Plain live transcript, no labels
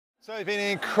So it's been an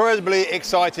incredibly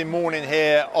exciting morning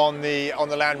here on the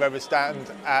Land Rover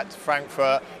stand at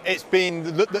Frankfurt. It's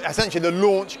been essentially the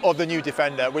launch of the new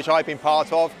Defender, which I've been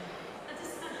part of.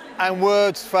 And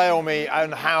words fail me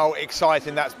on how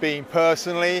exciting that's been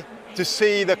personally. To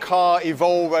see the car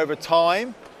evolve over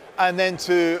time and then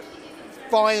to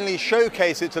finally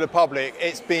showcase it to the public,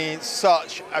 it's been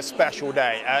such a special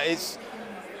day. It's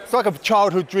like a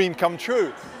childhood dream come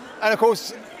true. And of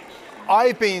course,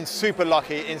 I've been super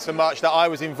lucky in so much that I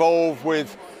was involved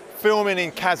with filming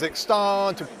in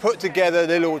Kazakhstan to put together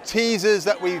the little teasers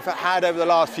that we've had over the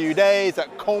last few days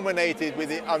that culminated with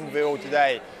the unveil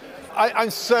today.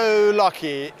 I'm so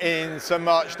lucky in so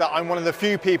much that I'm one of the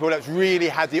few people that's really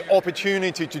had the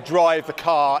opportunity to drive the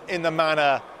car in the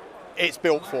manner it's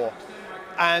built for.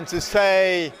 And to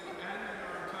say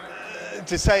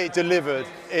it delivered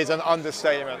is an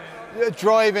understatement.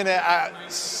 Driving it at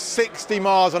 60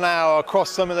 miles an hour across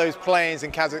some of those plains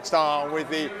in Kazakhstan with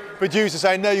the producer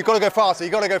saying, no, you've got to go faster,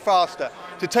 you've got to go faster.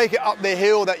 To take it up the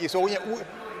hill that you saw,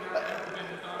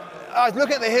 I was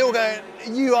looking at the hill going,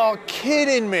 you are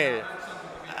kidding me.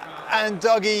 And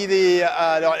Dougie,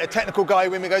 the technical guy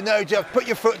with me, goes, no, just put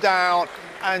your foot down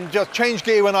and just change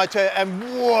gear when I turn, and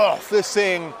woof, this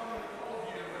thing.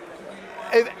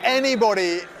 If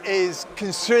anybody is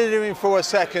considering for a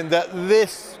second that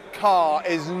this car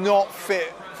is not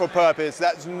fit for purpose,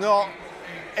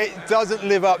 it doesn't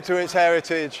live up to its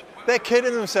heritage, they're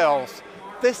kidding themselves.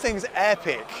 This thing's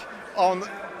epic on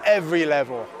every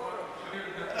level.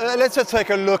 Let's just take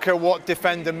a look at what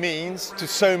Defender means to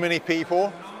so many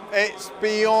people. It's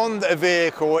beyond a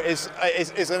vehicle, it's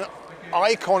an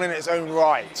icon in its own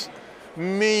right.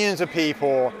 Millions of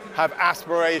people have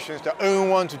aspirations to own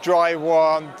one, to drive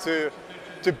one, to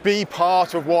be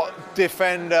part of what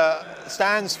Defender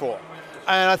stands for.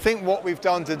 And I think what we've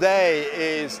done today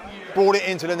is brought it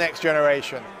into the next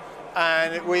generation.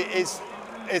 And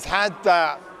it's had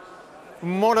that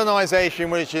modernization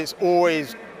which it's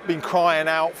always been crying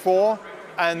out for.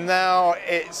 And now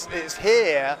it's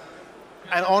here.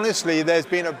 And honestly, there's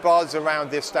been a buzz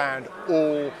around this stand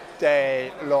all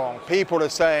day long. People are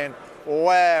saying,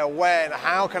 where, when,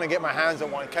 how can I get my hands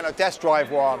on one? Can I test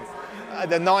drive one?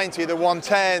 The 90, the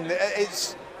 110,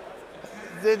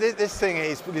 this thing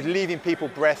is leaving people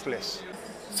breathless.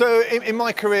 So in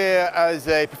my career as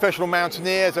a professional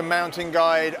mountaineer, as a mountain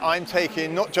guide, I'm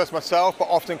taking not just myself, but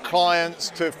often clients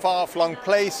to far-flung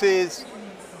places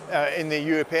in the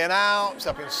European Alps,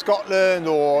 up in Scotland,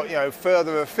 or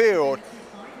further afield,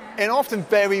 in often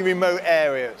very remote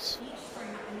areas.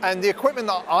 And the equipment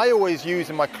that I always use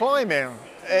in my climbing,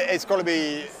 it's got to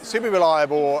be super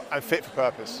reliable and fit for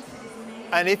purpose.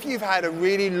 And if you've had a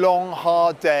really long,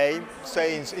 hard day,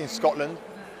 say in Scotland,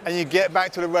 and you get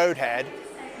back to the roadhead,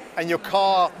 and your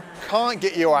car can't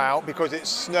get you out because it's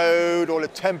snowed, or the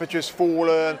temperature's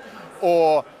fallen,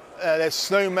 or there's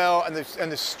snow melt and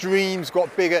the streams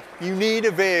got bigger, you need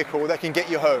a vehicle that can get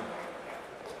you home.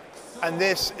 And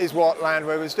this is what Land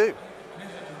Rovers do.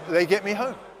 They get me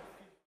home.